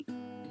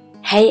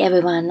Hey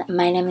everyone,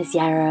 my name is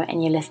Yarrow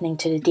and you're listening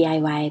to the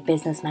DIY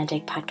Business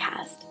Magic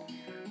Podcast.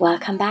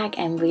 Welcome back.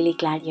 I'm really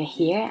glad you're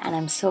here and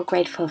I'm so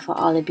grateful for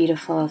all the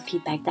beautiful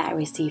feedback that I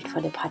received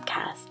for the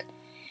podcast.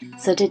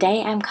 So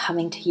today I'm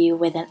coming to you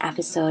with an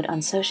episode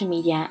on social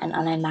media and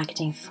online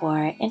marketing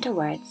for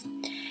introverts.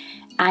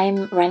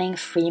 I'm running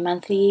free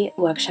monthly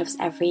workshops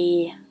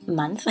every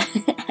month,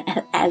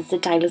 as the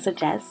title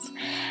suggests.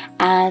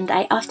 And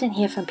I often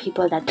hear from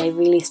people that they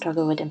really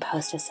struggle with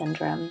imposter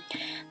syndrome.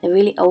 They're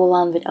really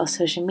overwhelmed with our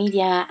social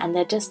media and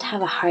they just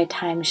have a hard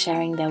time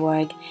sharing their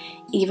work,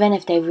 even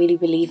if they really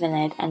believe in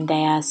it and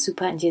they are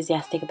super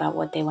enthusiastic about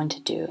what they want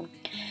to do.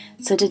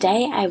 So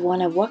today I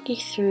want to walk you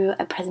through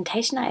a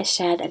presentation I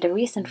shared at a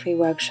recent free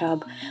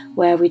workshop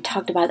where we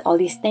talked about all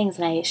these things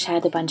and I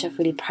shared a bunch of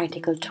really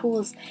practical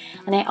tools,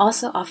 and I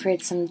also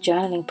offered some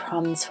journaling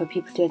prompts for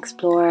people to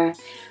explore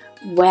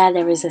where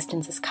their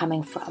resistance is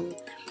coming from.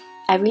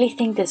 I really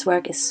think this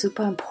work is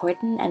super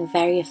important and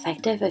very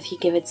effective if you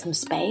give it some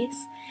space.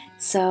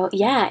 So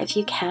yeah, if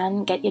you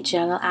can, get your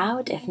journal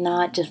out. If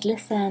not, just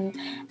listen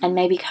and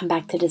maybe come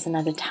back to this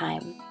another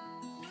time.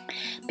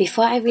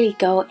 Before I really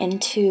go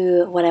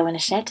into what I want to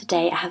share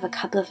today, I have a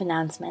couple of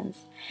announcements.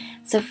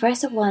 So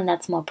first of all, and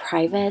that's more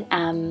private,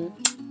 I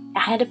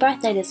had a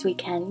birthday this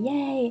weekend.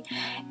 Yay!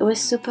 It was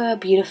super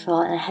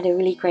beautiful and I had a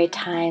really great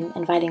time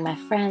inviting my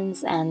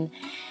friends and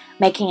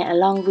making it a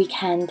long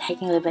weekend,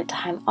 taking a little bit of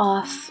time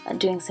off,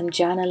 doing some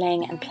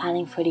journaling and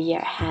planning for the year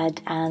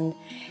ahead. And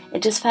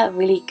it just felt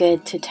really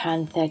good to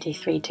turn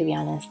 33, to be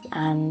honest.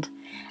 And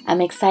I'm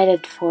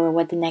excited for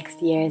what the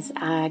next years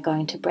are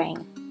going to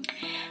bring.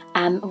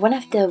 One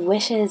of the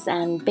wishes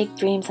and big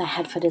dreams I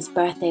had for this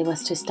birthday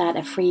was to start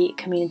a free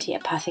community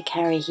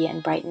apothecary here in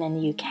Brighton in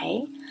the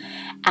UK.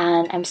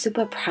 And I'm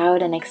super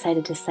proud and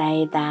excited to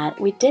say that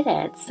we did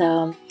it.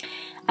 So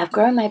I've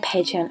grown my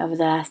Patreon over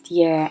the last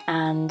year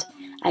and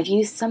I've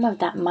used some of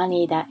that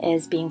money that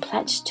is being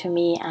pledged to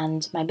me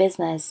and my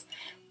business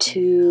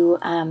to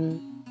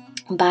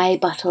buy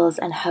bottles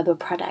and herbal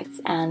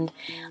products. And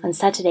on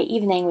Saturday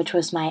evening, which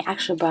was my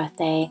actual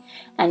birthday,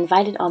 I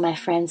invited all my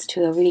friends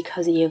to a really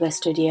cozy yoga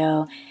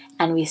studio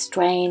and we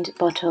strained,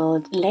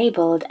 bottled,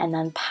 labeled and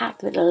then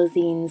packed with little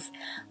zines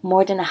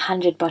more than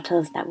 100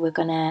 bottles that we're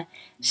gonna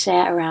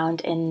share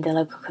around in the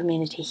local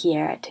community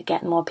here to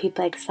get more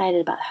people excited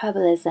about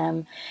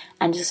herbalism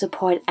and to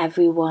support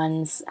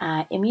everyone's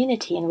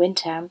immunity in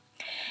winter.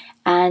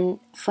 And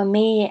for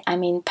me,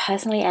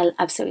 personally, I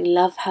absolutely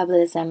love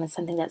herbalism. It's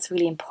something that's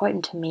really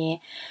important to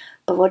me.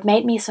 But what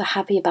made me so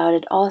happy about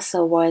it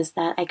also was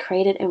that I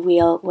created a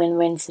real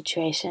win-win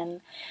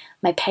situation.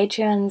 My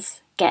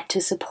patrons get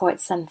to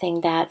support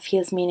something that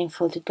feels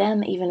meaningful to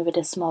them, even with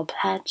a small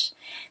pledge.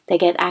 They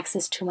get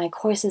access to my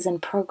courses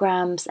and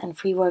programs and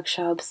free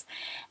workshops.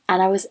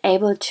 And I was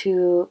able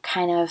to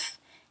kind of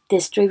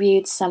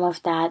distribute some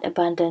of that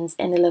abundance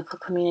in the local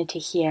community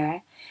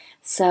here.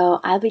 So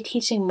I'll be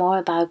teaching more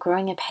about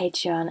growing a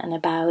Patreon and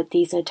about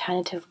these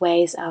alternative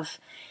ways of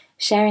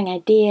sharing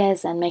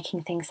ideas and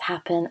making things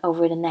happen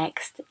over the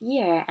next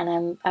year.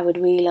 And I would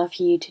really love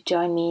you to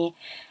join me,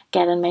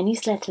 get on my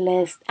newsletter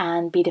list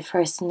and be the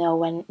first to know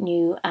when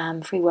new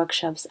free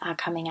workshops are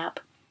coming up.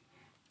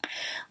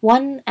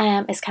 One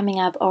is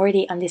coming up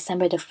already on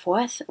December the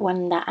 4th,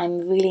 one that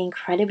I'm really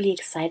incredibly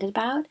excited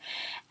about,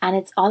 and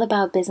it's all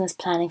about business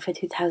planning for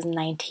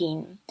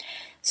 2019.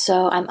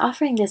 So I'm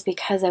offering this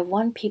because I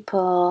want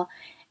people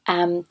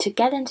to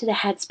get into the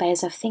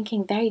headspace of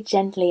thinking very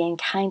gently and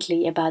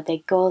kindly about their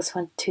goals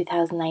for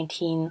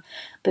 2019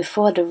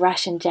 before the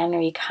rush in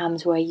January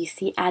comes where you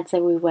see ads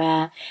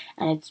everywhere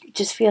and it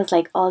just feels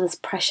like all this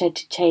pressure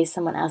to chase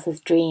someone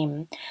else's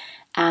dream.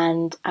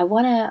 And I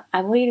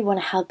really want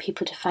to help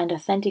people to find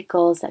authentic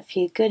goals that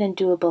feel good and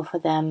doable for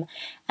them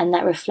and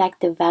that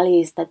reflect the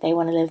values that they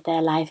want to live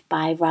their life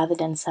by rather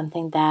than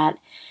something that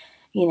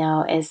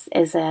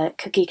is a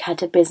cookie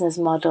cutter business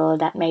model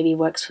that maybe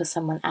works for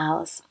someone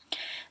else.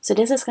 So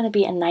this is going to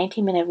be a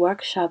 90-minute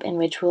workshop in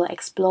which we'll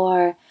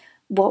explore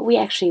what we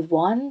actually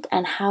want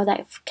and how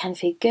that can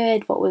feel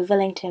good, what we're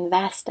willing to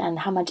invest and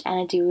how much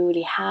energy we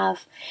really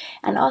have,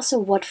 and also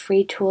what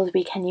free tools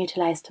we can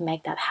utilize to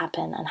make that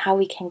happen and how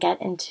we can get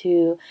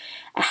into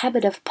a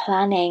habit of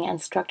planning and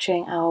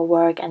structuring our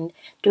work and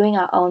doing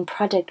our own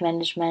project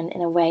management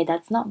in a way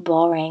that's not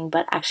boring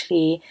but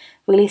actually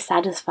really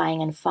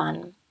satisfying and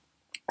fun.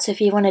 So if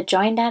you want to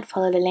join that,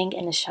 follow the link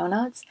in the show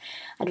notes.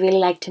 I'd really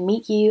like to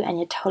meet you and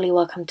you're totally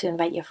welcome to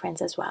invite your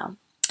friends as well.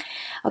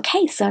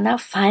 Okay, so now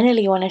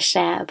finally I want to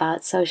share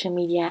about social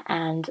media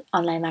and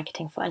online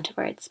marketing for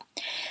introverts.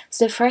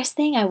 So the first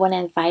thing I want to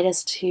invite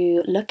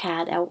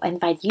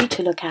you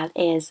to look at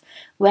is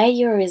where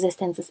your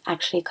resistance is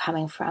actually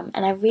coming from.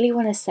 And I really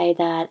want to say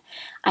that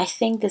I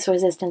think this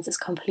resistance is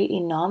completely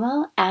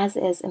normal, as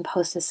is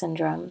imposter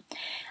syndrome.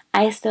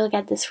 I still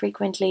get this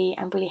frequently.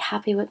 I'm really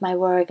happy with my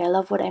work. I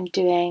love what I'm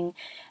doing.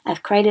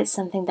 I've created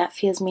something that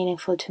feels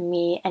meaningful to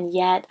me, and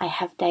yet I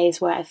have days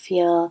where I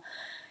feel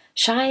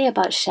shy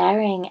about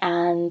sharing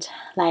and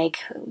I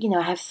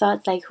have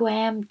thoughts like who I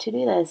am to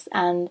do this.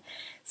 And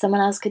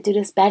someone else could do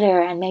this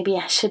better and maybe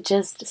I should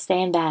just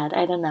stay in bed.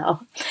 I don't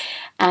know.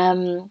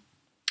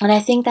 And I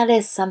think that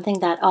is something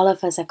that all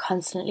of us are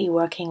constantly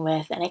working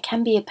with, and it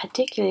can be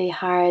particularly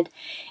hard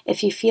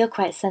if you feel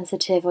quite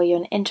sensitive or you're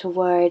an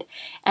introvert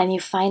and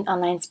you find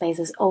online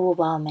spaces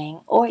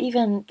overwhelming, or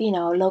even,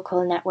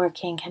 local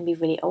networking can be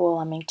really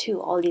overwhelming too.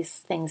 All these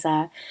things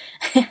are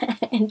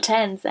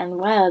intense and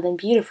wild and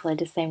beautiful at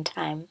the same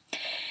time.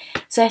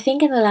 So I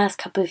think in the last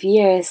couple of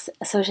years,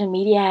 social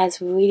media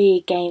has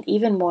really gained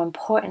even more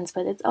importance,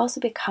 but it's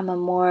also become a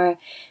more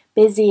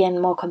busy and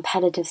more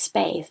competitive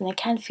space, and it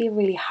can feel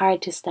really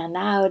hard to stand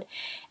out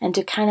and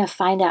to kind of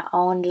find our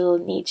own little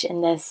niche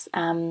in this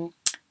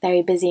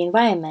very busy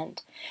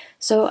environment.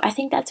 So I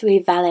think that's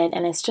really valid,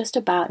 and it's just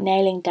about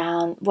nailing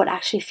down what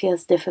actually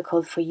feels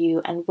difficult for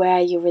you and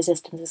where your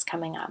resistance is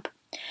coming up.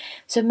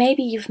 So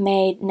maybe you've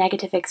made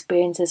negative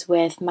experiences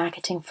with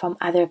marketing from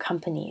other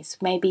companies.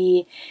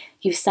 Maybe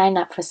you signed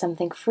up for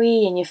something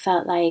free and you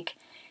felt like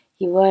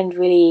you weren't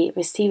really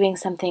receiving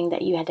something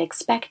that you had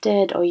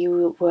expected, or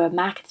you were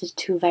marketed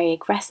to very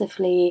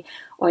aggressively,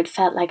 or it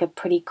felt like a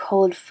pretty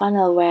cold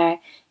funnel where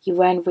you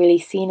weren't really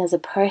seen as a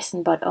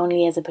person but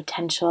only as a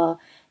potential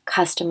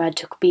customer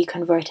to be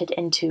converted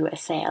into a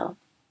sale.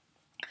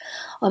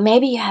 Or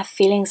maybe you have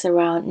feelings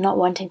around not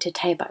wanting to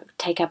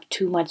take up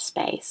too much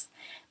space.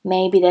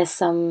 Maybe there's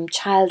some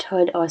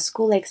childhood or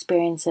school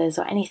experiences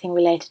or anything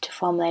related to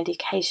formal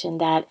education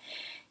that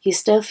you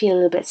still feel a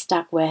little bit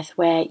stuck with,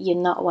 where you're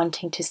not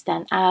wanting to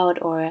stand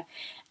out or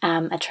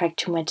attract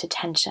too much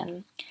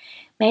attention.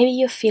 Maybe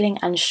you're feeling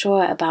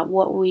unsure about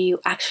what you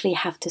actually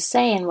have to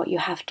say and what you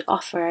have to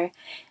offer.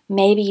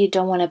 Maybe you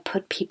don't want to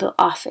put people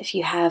off if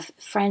you have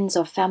friends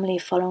or family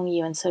following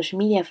you on social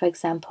media, for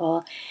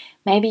example.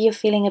 Maybe you're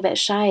feeling a bit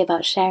shy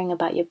about sharing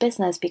about your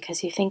business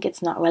because you think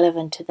it's not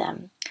relevant to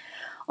them.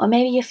 Or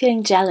maybe you're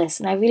feeling jealous,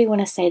 and I really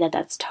want to say that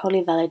that's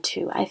totally valid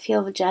too. I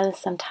feel jealous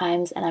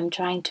sometimes, and I'm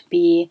trying to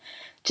be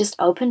just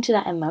open to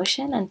that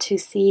emotion and to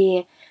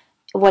see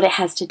what it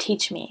has to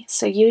teach me.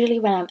 So usually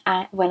when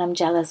I'm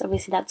jealous,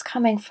 obviously that's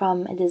coming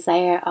from a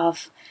desire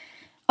of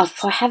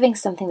for having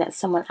something that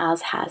someone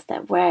else has,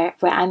 that where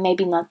I'm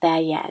maybe not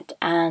there yet,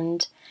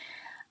 and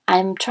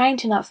I'm trying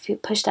to not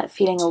push that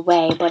feeling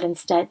away, but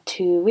instead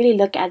to really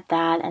look at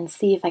that and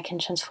see if I can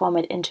transform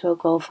it into a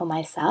goal for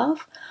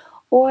myself,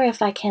 or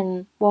if I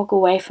can walk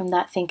away from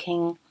that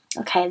thinking,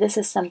 okay, this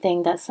is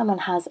something that someone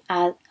else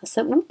has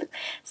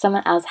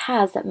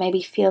that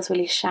maybe feels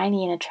really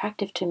shiny and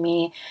attractive to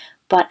me,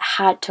 but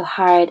heart to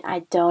heart,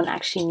 I don't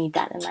actually need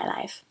that in my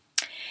life.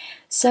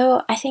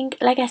 So I think,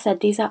 like I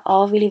said, these are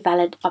all really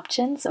valid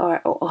options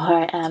or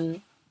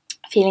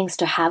feelings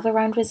to have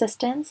around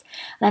resistance.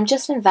 And I'm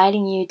just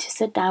inviting you to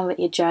sit down with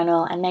your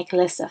journal and make a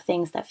list of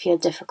things that feel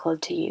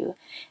difficult to you.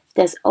 If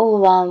there's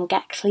overwhelm,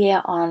 get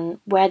clear on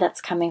where that's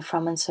coming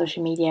from on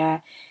social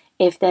media.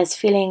 If there's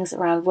feelings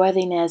around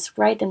worthiness,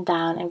 write them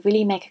down and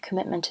really make a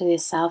commitment to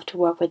yourself to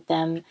work with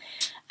them.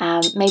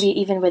 Maybe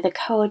even with a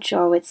coach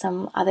or with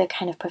some other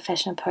kind of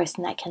professional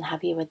person that can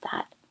help you with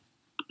that.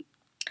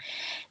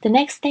 The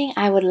next thing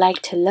I would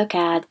like to look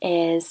at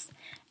is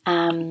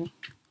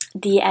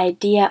the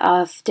idea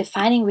of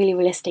defining really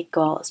realistic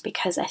goals,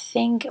 because I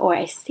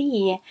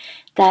see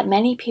that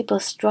many people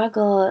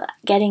struggle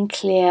getting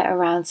clear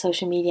around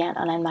social media and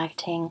online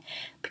marketing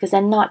because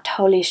they're not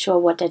totally sure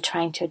what they're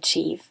trying to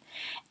achieve.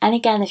 And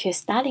again, if you're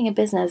starting a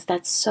business,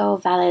 that's so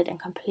valid and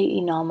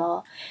completely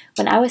normal.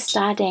 When I was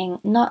starting,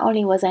 not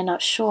only was I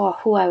not sure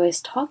who I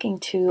was talking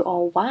to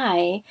or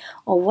why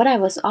or what I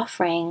was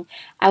offering,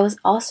 I was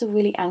also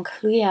really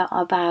unclear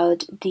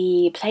about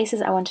the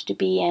places I wanted to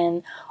be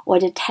in or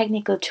the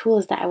technical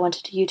tools that I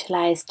wanted to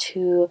utilize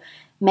to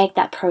make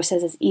that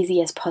process as easy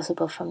as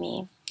possible for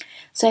me.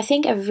 So I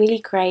think a really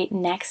great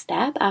next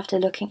step after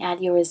looking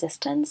at your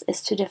resistance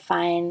is to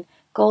define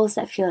goals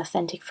that feel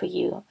authentic for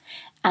you.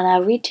 And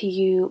I'll read to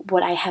you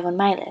what I have on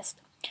my list.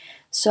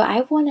 So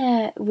I want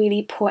to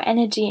really pour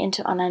energy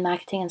into online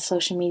marketing and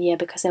social media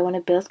because I want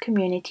to build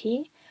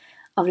community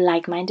of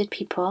like-minded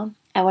people.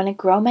 I want to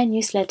grow my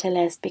newsletter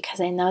list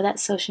because I know that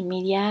social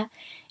media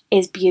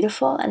is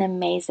beautiful and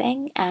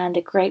amazing and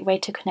a great way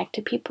to connect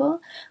to people.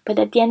 But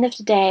at the end of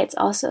the day, it's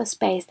also a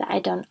space that I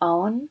don't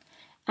own.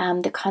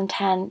 The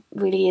content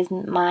really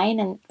isn't mine,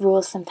 and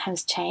rules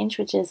sometimes change,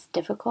 which is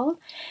difficult.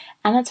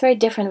 And that's very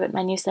different with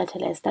my newsletter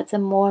list. That's a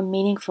more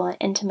meaningful and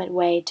intimate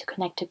way to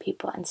connect to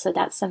people. And so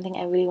that's something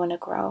I really want to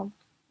grow.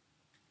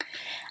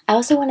 I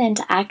also want to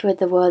interact with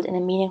the world in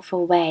a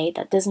meaningful way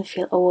that doesn't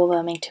feel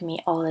overwhelming to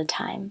me all the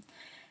time.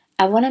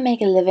 I want to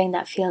make a living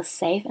that feels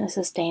safe and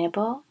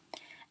sustainable.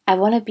 I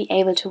want to be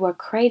able to work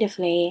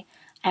creatively.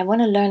 I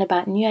want to learn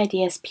about new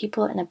ideas,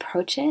 people, and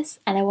approaches.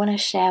 And I want to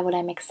share what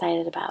I'm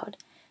excited about.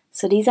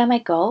 So these are my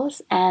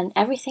goals, and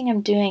everything I'm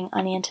doing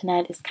on the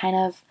internet is kind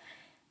of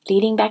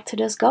leading back to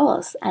those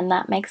goals, and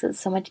that makes it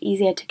so much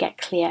easier to get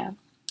clear.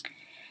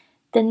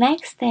 The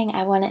next thing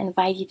I want to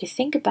invite you to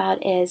think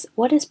about is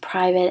what is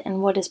private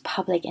and what is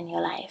public in your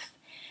life.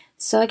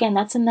 So again,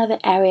 that's another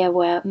area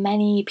where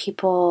many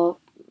people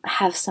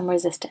have some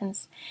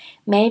resistance.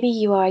 Maybe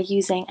you are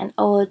using an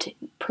old,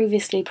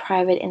 previously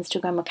private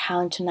Instagram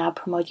account to now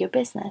promote your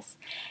business.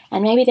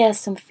 And maybe there's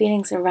some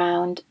feelings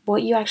around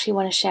what you actually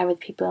want to share with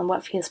people and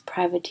what feels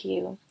private to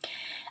you.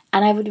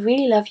 And I would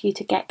really love you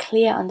to get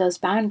clear on those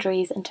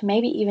boundaries and to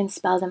maybe even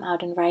spell them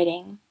out in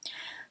writing.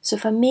 So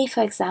for me,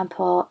 for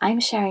example, I'm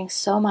sharing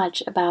so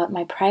much about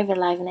my private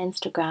life on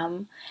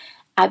Instagram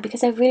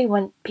because I really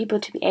want people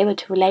to be able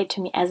to relate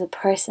to me as a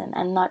person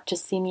and not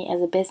just see me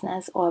as a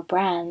business or a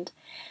brand.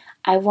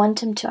 I want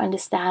them to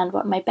understand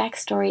what my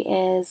backstory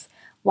is,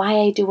 why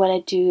I do what I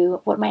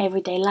do, what my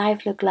everyday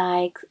life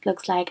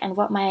looks like, and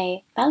what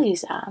my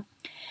values are.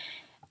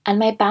 And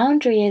my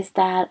boundary is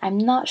that I'm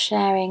not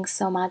sharing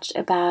so much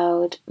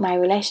about my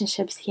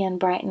relationships here in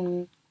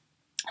Brighton.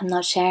 I'm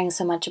not sharing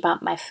so much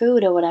about my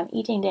food or what I'm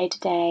eating day to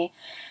day.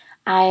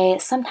 I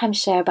sometimes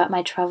share about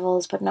my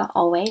travels, but not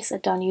always. I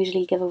don't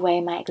usually give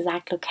away my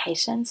exact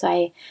location. So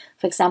I,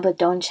 for example,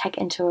 don't check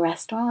into a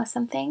restaurant or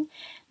something.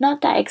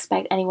 Not that I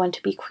expect anyone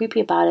to be creepy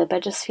about it, but I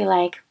just feel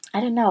like,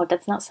 I don't know,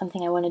 that's not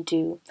something I want to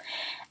do.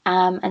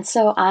 And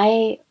so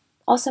I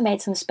also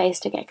made some space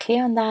to get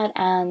clear on that,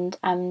 and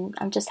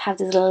I'm just have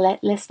this little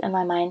list in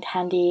my mind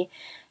handy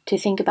to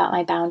think about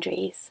my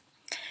boundaries.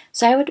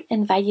 So I would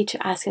invite you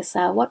to ask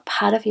yourself, what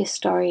part of your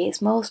story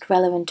is most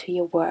relevant to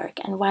your work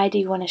and why do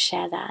you want to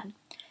share that?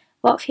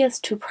 What feels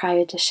too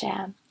private to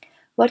share?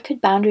 What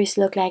could boundaries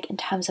look like in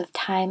terms of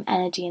time,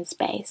 energy, and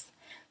space?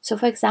 So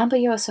for example,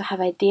 you also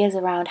have ideas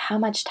around how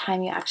much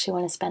time you actually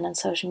want to spend on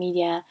social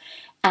media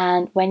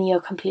and when you're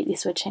completely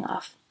switching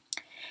off.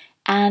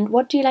 And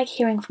what do you like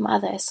hearing from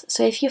others?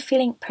 So if you're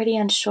feeling pretty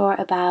unsure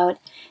about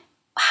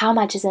how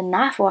much is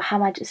enough or how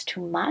much is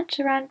too much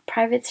around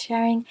private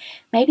sharing,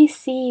 maybe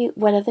see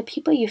what other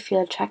people you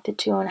feel attracted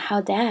to and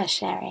how they're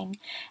sharing.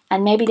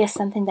 And maybe there's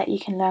something that you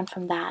can learn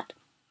from that.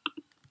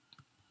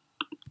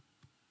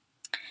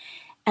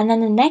 And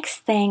then the next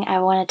thing I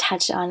want to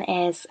touch on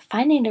is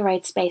finding the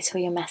right space for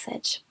your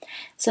message.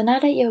 So now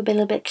that you're a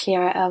little bit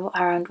clearer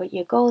around what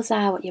your goals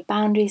are, what your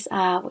boundaries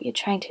are, what you're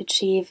trying to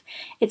achieve,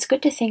 it's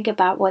good to think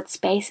about what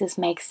spaces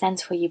make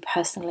sense for you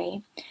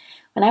personally.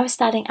 When I was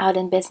starting out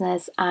in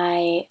business,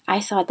 I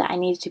thought that I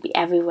needed to be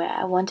everywhere.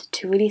 I wanted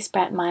to really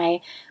spread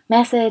my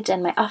message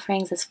and my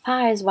offerings as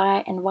far as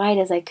wide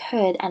as I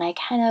could, and I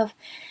kind of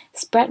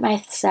spread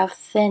myself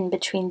thin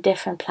between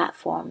different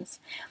platforms.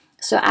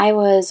 So I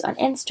was on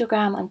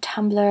Instagram, on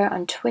Tumblr,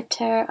 on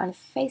Twitter, on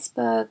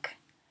Facebook.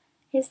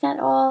 Is that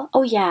all?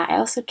 Oh yeah, I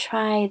also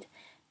tried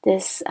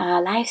this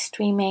live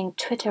streaming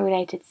Twitter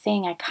related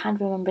thing. I can't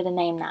remember the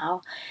name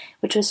now,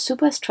 which was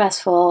super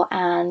stressful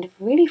and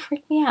really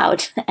freaked me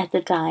out at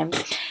the time.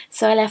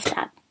 So I left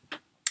that.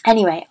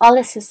 Anyway, all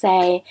this to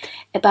say,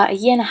 about a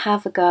year and a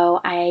half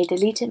ago, I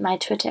deleted my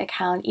Twitter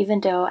account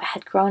even though I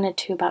had grown it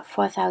to about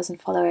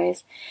 4,000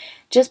 followers,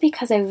 just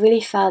because I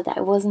really felt that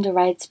it wasn't the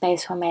right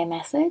space for my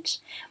message.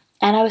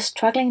 And I was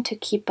struggling to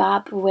keep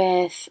up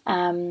with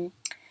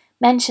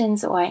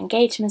mentions or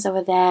engagements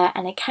over there,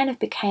 and it kind of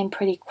became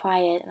pretty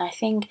quiet. And I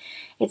think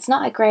it's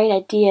not a great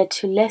idea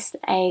to list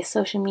a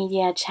social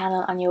media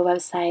channel on your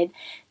website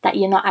that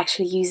you're not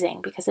actually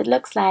using, because it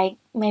looks like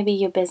maybe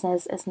your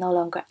business is no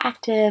longer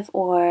active,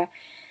 or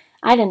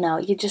I don't know,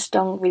 you just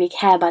don't really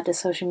care about the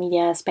social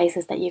media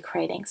spaces that you're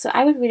creating. So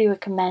I would really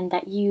recommend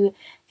that you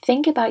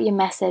think about your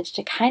message,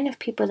 the kind of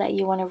people that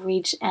you want to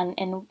reach, and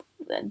in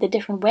the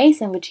different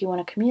ways in which you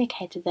want to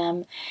communicate to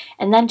them,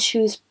 and then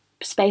choose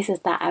spaces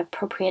that are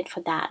appropriate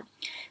for that.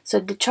 So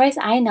the choice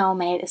I now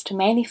made is to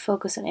mainly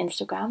focus on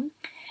Instagram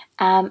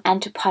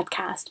and to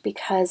podcast,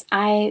 because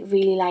I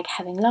really like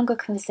having longer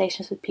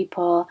conversations with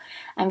people.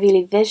 I'm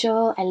really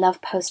visual. I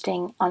love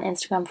posting on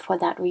Instagram for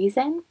that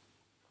reason.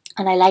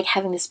 And I like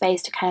having the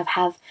space to kind of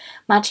have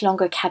much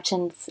longer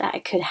captions that I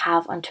could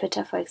have on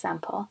Twitter, for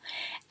example.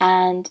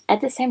 And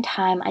at the same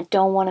time, I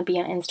don't want to be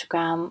on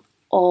Instagram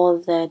all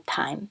the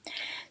time.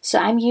 So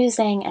I'm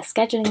using a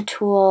scheduling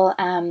tool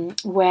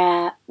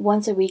where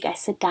once a week I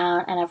sit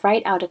down and I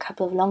write out a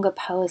couple of longer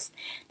posts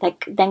that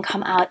then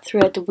come out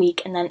throughout the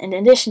week. And then in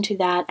addition to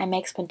that, I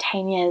make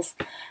spontaneous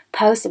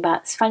posts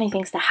about funny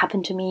things that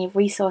happened to me,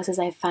 resources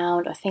I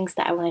found, or things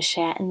that I want to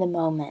share in the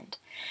moment.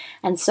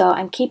 And so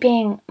I'm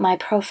keeping my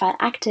profile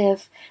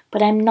active,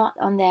 but I'm not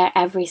on there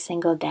every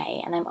single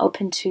day. And I'm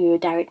open to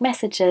direct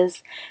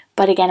messages,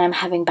 but again, I'm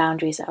having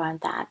boundaries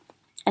around that.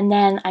 And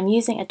then I'm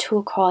using a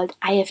tool called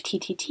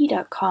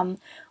ifttt.com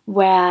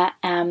where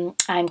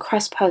I'm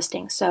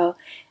cross-posting. So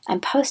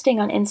I'm posting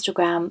on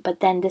Instagram,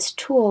 but then this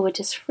tool, which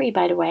is free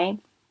by the way,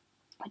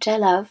 which I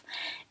love,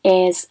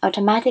 is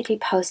automatically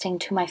posting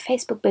to my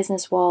Facebook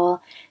business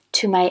wall,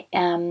 to my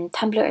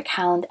Tumblr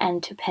account,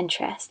 and to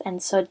Pinterest.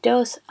 And so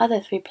those other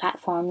three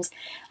platforms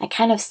are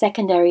kind of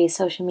secondary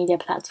social media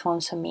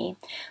platforms for me.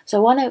 So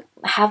I want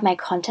to have my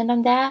content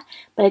on there,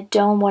 but I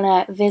don't want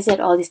to visit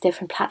all these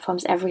different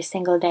platforms every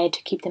single day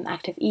to keep them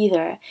active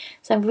either.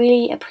 So I'm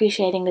really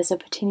appreciating this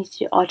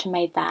opportunity to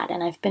automate that,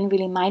 and I've been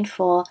really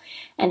mindful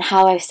in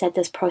how I've set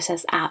this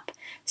process up.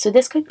 So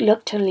this could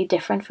look totally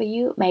different for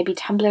you. Maybe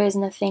Tumblr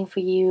isn't a thing for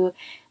you.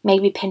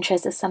 Maybe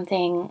Pinterest is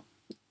something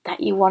that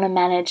you want to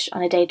manage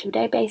on a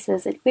day-to-day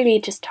basis. It really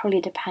just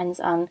totally depends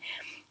on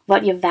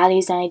what your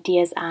values and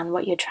ideas are and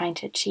what you're trying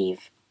to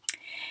achieve.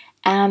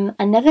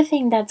 Another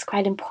thing that's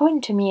quite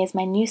important to me is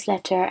my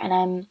newsletter, and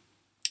I'm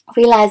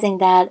realizing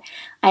that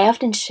I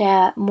often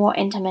share more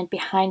intimate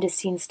behind the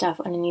scenes stuff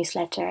on a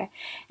newsletter.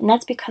 And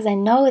that's because I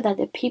know that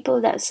the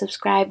people that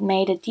subscribe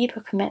made a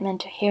deeper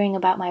commitment to hearing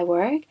about my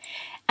work,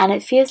 and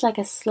it feels like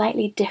a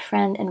slightly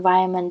different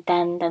environment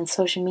than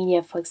social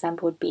media, for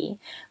example, would be,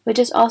 which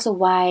is also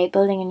why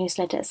building a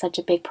newsletter is such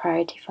a big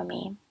priority for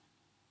me.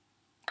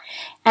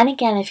 And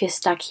again, if you're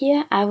stuck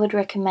here, I would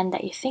recommend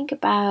that you think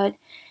about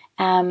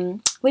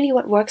really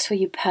what works for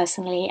you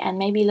personally, and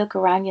maybe look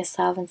around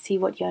yourself and see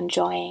what you're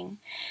enjoying.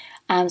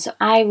 So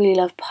I really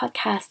love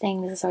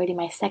podcasting. This is already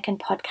my second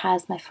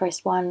podcast. My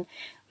first one,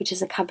 which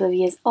is a couple of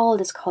years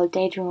old, is called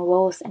Daydream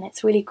Rose, and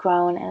it's really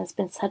grown, and it's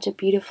been such a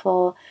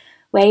beautiful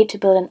way to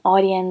build an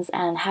audience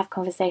and have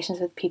conversations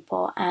with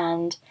people,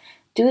 and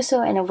do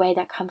so in a way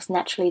that comes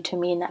naturally to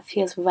me and that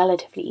feels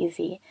relatively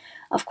easy.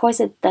 Of course,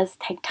 it does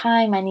take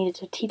time. I needed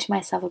to teach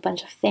myself a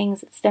bunch of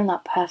things. It's still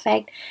not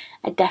perfect.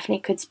 I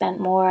definitely could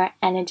spend more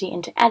energy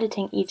into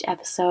editing each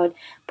episode,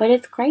 but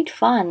it's great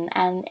fun,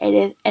 and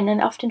it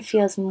often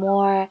feels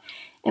more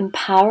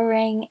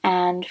empowering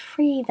and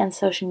free than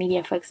social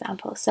media, for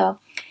example. So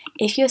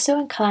if you're so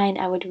inclined,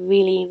 I would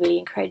really, really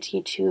encourage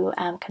you to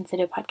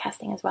consider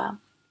podcasting as well,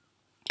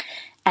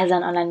 as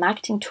an online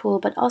marketing tool,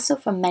 but also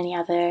for many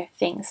other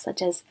things,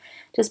 such as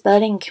just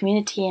building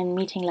community and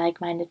meeting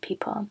like-minded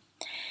people.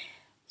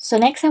 So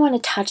next I want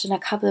to touch on a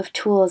couple of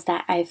tools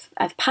that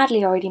I've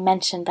partly already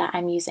mentioned that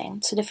I'm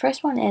using. So the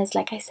first one is,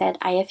 like I said,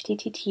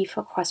 IFTTT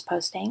for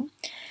cross-posting.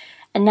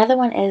 Another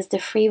one is the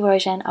free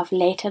version of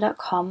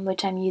Later.com,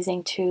 which I'm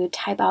using to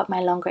type out my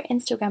longer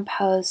Instagram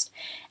posts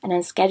and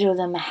then schedule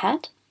them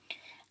ahead.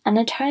 An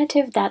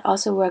alternative that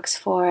also works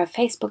for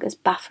Facebook is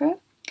Buffer.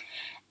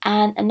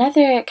 And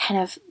another kind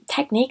of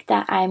technique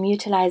that I'm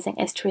utilizing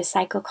is to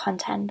recycle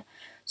content.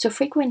 So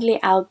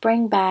frequently I'll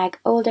bring back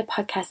older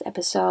podcast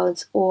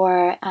episodes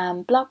or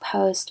blog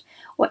posts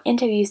or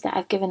interviews that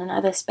I've given in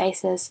other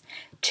spaces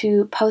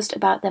to post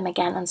about them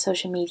again on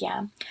social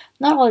media.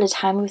 Not all the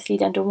time,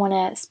 obviously. I don't want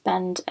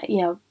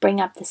to bring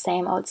up the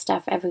same old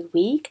stuff every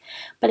week,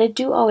 but I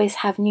do always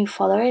have new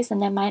followers,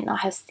 and they might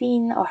not have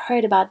seen or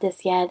heard about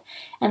this yet.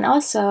 And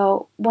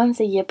also, once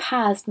a year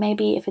passed,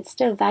 maybe if it's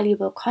still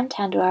valuable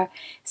content or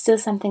still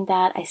something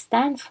that I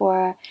stand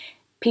for,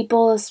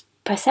 people's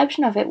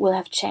perception of it will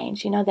have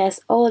changed.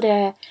 There's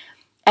older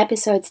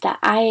episodes that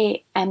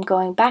I am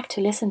going back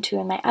to listen to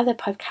in my other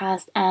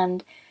podcast,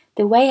 and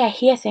the way I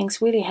hear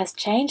things really has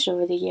changed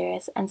over the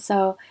years. And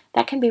so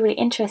that can be really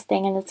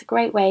interesting, and it's a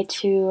great way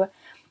to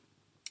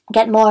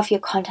get more of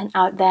your content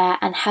out there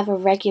and have a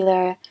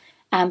regular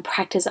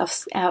practice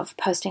of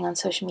posting on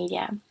social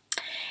media.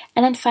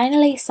 And then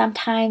finally,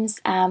 sometimes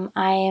I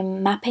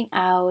am mapping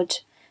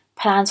out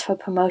plans for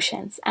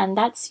promotions, and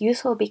that's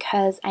useful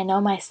because I know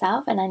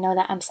myself and I know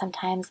that I'm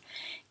sometimes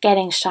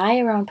getting shy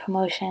around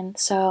promotion.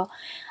 So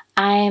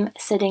I'm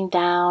sitting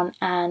down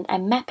and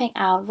I'm mapping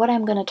out what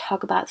I'm going to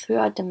talk about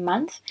throughout the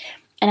month,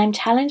 and I'm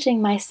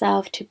challenging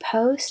myself to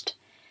post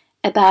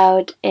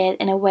about it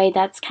in a way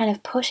that's kind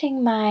of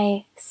pushing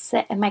my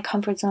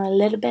comfort zone a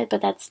little bit, but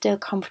that's still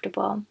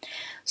comfortable.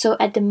 So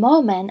at the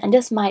moment, and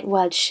this might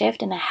well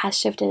shift, and it has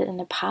shifted in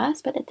the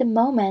past, but at the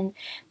moment,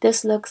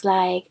 this looks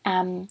like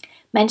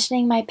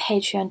mentioning my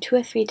Patreon 2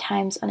 or 3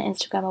 times on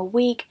Instagram a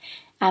week,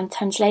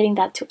 translating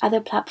that to other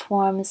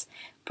platforms,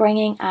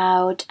 bringing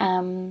out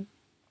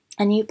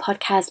a new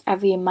podcast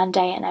every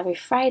Monday and every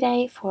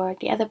Friday for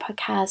the other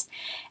podcast,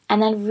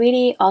 and then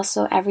really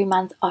also every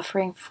month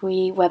offering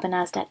free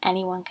webinars that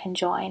anyone can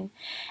join.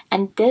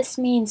 And this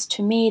means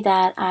to me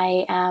that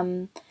I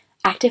am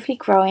actively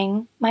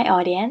growing my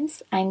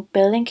audience, I'm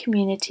building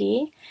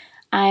community,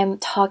 I'm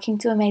talking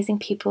to amazing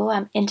people,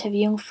 I'm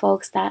interviewing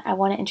folks that I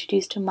want to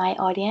introduce to my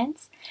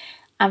audience,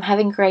 I'm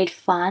having great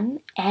fun,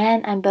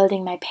 and I'm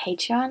building my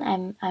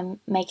Patreon. I'm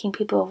making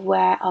people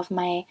aware of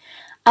my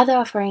other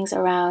offerings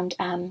around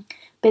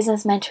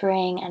business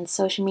mentoring and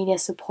social media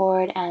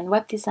support and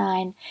web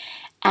design,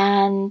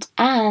 and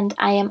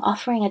I am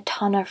offering a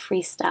ton of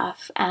free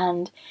stuff,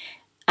 and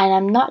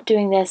I'm not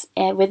doing this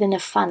within a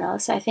funnel.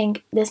 So I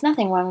think there's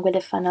nothing wrong with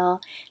a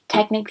funnel.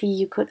 Technically,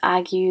 you could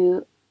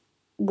argue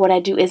what I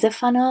do is a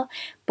funnel,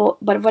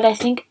 but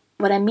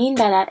what I mean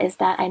by that is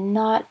that I'm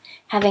not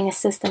having a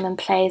system in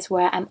place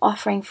where I'm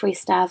offering free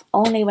stuff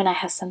only when I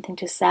have something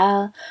to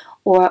sell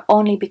or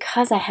only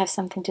because I have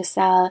something to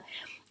sell.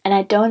 And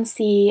I don't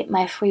see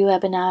my free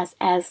webinars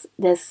as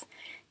this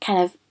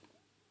kind of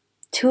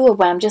tool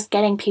where I'm just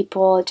getting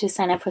people to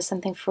sign up for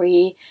something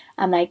free.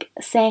 I'm like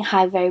saying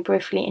hi very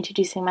briefly,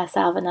 introducing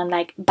myself, and I'm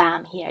like,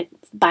 bam, here,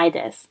 buy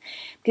this.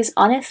 Because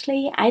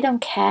honestly, I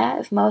don't care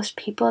if most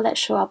people that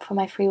show up for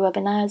my free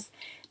webinars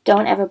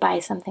don't ever buy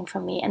something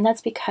from me. And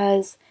that's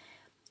because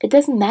it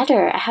doesn't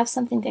matter. I have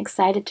something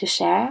excited to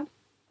share.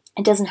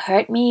 It doesn't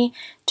hurt me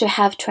to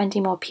have 20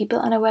 more people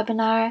on a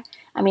webinar.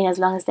 I mean, as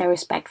long as they're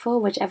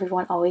respectful, which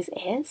everyone always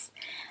is.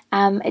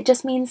 It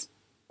just means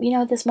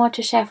there's more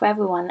to share for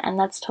everyone, and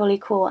that's totally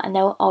cool. And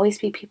there will always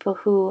be people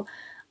who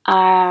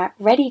are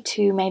ready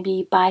to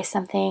maybe buy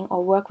something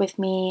or work with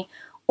me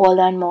or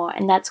learn more,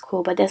 and that's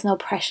cool, but there's no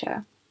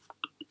pressure.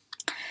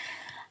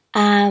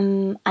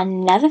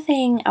 Another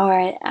thing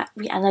or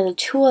another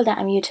tool that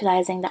I'm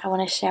utilizing that I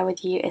want to share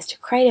with you is to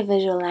create a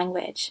visual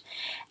language.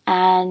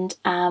 And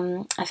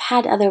I've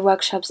had other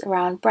workshops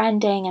around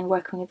branding and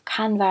working with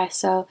Canva,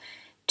 so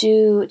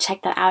do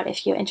check that out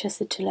if you're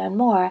interested to learn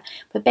more.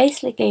 But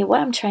basically what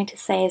I'm trying to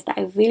say is that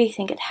I really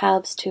think it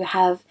helps to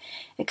have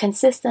a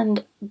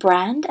consistent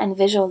brand and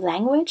visual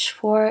language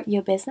for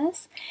your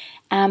business,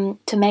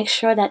 to make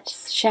sure that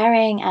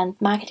sharing and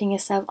marketing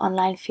yourself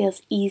online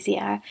feels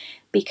easier,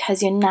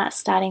 because you're not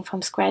starting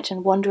from scratch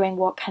and wondering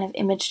what kind of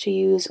image to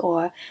use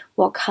or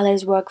what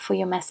colors work for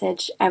your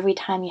message every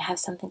time you have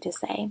something to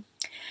say.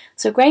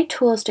 So great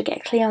tools to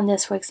get clear on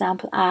this, for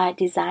example, are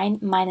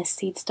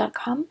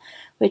design-seeds.com,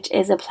 which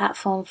is a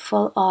platform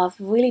full of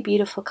really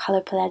beautiful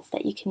color palettes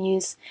that you can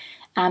use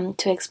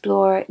to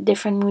explore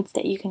different moods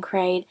that you can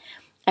create.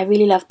 I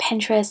really love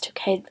Pinterest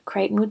to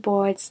create mood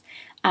boards.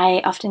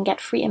 I often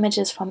get free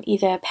images from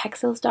either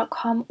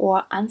pexels.com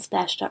or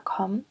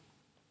unsplash.com.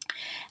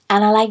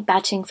 And I like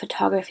batching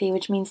photography,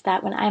 which means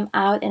that when I'm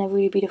out in a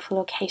really beautiful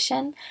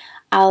location,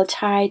 I'll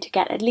try to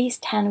get at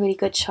least 10 really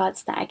good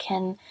shots that I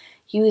can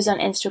use on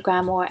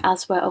Instagram or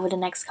elsewhere over the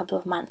next couple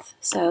of months.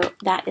 So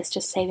that is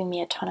just saving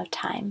me a ton of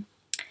time.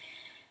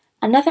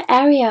 Another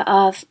area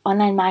of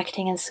online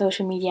marketing and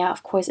social media,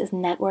 of course, is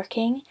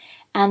networking.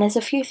 And there's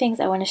a few things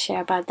I want to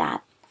share about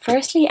that.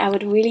 Firstly, I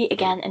would really,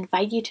 again,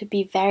 invite you to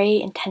be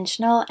very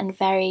intentional and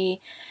very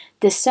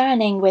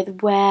discerning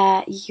with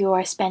where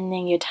you're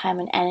spending your time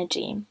and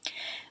energy.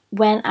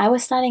 When I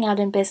was starting out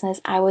in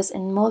business, I was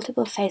in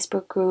multiple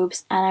Facebook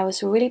groups, and I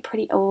was really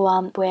pretty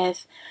overwhelmed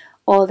with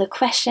all the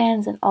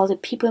questions and all the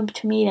people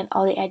to meet and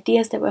all the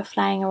ideas that were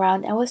flying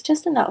around. It was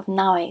just a lot of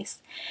noise.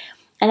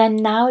 And I'm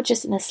now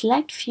just in a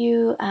select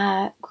few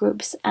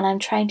groups, and I'm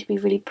trying to be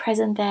really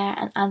present there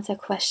and answer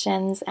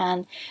questions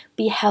and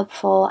be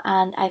helpful.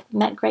 And I've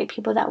met great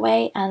people that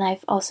way, and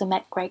I've also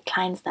met great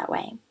clients that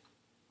way.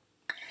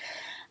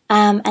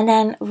 And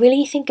then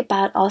really think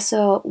about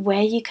also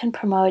where you can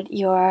promote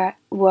your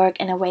work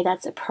in a way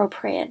that's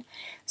appropriate.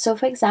 So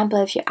for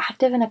example, if you're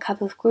active in a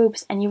couple of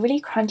groups and you're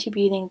really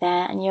contributing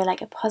there and you're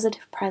like a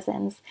positive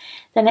presence,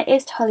 then it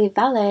is totally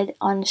valid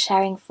on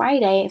Sharing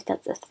Friday, if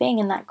that's a thing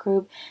in that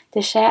group,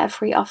 to share a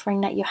free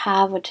offering that you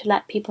have or to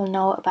let people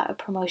know about a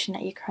promotion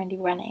that you're currently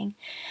running.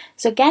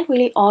 So get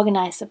really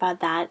organized about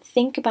that.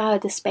 Think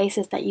about the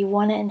spaces that you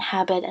want to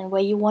inhabit and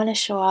where you want to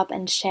show up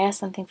and share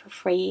something for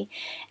free,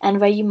 and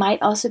where you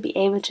might also be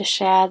able to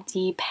share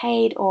the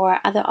paid or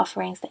other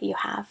offerings that you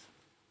have.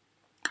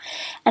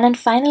 And then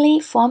finally,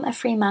 form a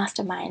free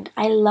mastermind.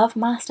 I love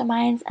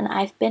masterminds, and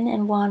I've been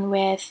in one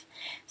with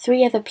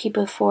 3 other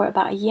people for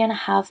about a year and a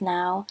half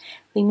now.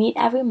 We meet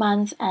every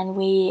month and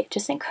we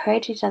just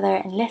encourage each other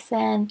and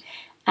listen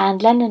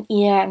and lend an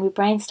ear, and we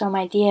brainstorm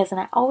ideas.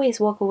 And I always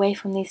walk away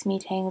from these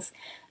meetings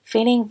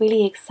feeling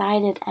really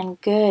excited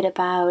and good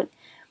about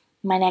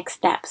my next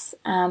steps.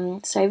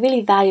 So I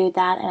really value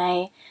that,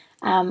 and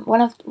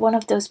one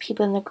of those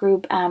people in the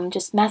group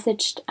just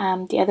messaged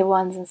the other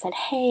ones and said,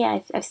 "Hey,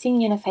 I've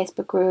seen you in a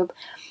Facebook group.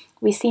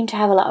 We seem to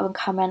have a lot in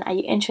common. Are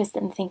you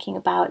interested in thinking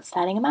about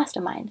starting a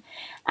mastermind?"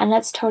 And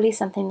that's totally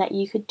something that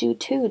you could do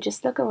too.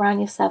 Just look around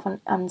yourself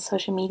on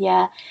social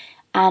media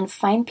and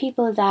find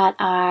people that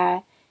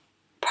are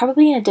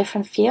probably in a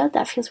different field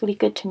that feels really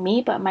good to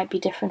me, but it might be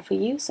different for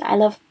you. So I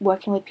love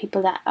working with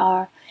people that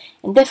are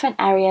in different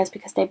areas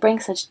because they bring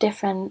such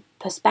different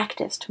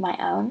perspectives to my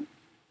own.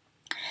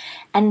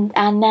 And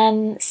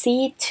then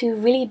see to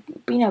really,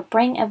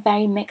 bring a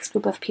very mixed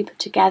group of people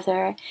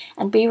together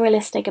and be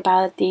realistic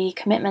about the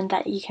commitment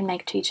that you can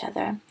make to each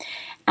other.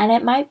 And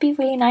it might be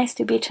really nice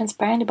to be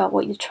transparent about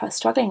what you're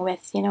struggling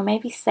with.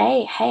 Maybe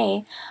say,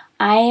 "Hey,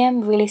 I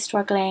am really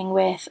struggling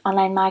with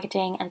online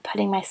marketing and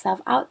putting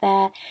myself out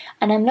there,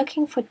 and I'm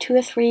looking for 2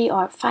 or 3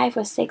 or 5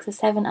 or 6 or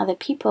 7 other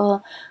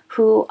people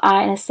who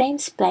are in the same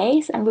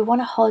space, and we want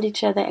to hold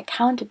each other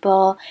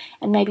accountable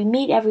and maybe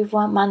meet every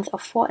 1 month or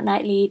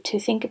fortnightly to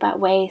think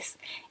about ways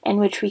in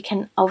which we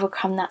can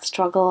overcome that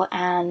struggle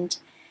and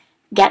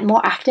get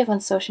more active on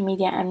social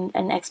media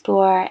and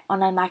explore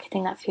online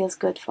marketing that feels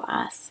good for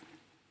us."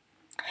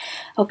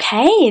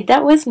 Okay,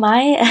 that was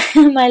my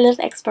my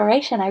little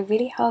exploration. I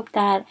really hope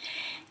that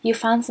you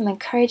found some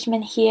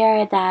encouragement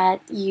here, that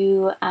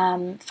you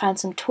found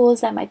some tools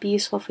that might be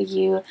useful for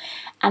you,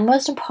 and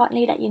most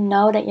importantly, that you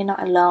know that you're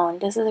not alone.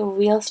 This is a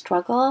real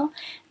struggle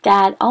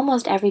that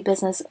almost every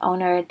business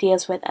owner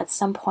deals with at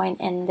some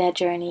point in their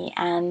journey,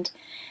 and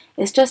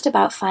it's just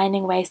about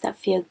finding ways that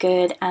feel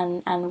good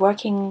and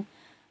working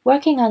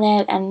on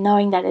it and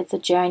knowing that it's a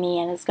journey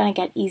and it's going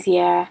to get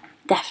easier,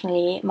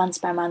 definitely month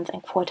by month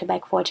and quarter by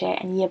quarter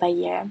and year by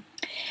year.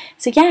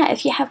 So yeah,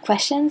 if you have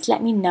questions,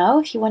 let me know.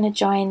 If you want to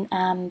join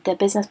the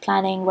business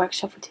planning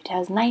workshop for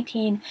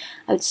 2019,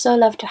 I would so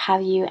love to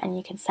have you, and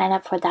you can sign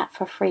up for that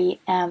for free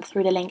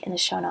through the link in the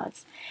show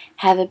notes.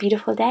 Have a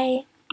beautiful day.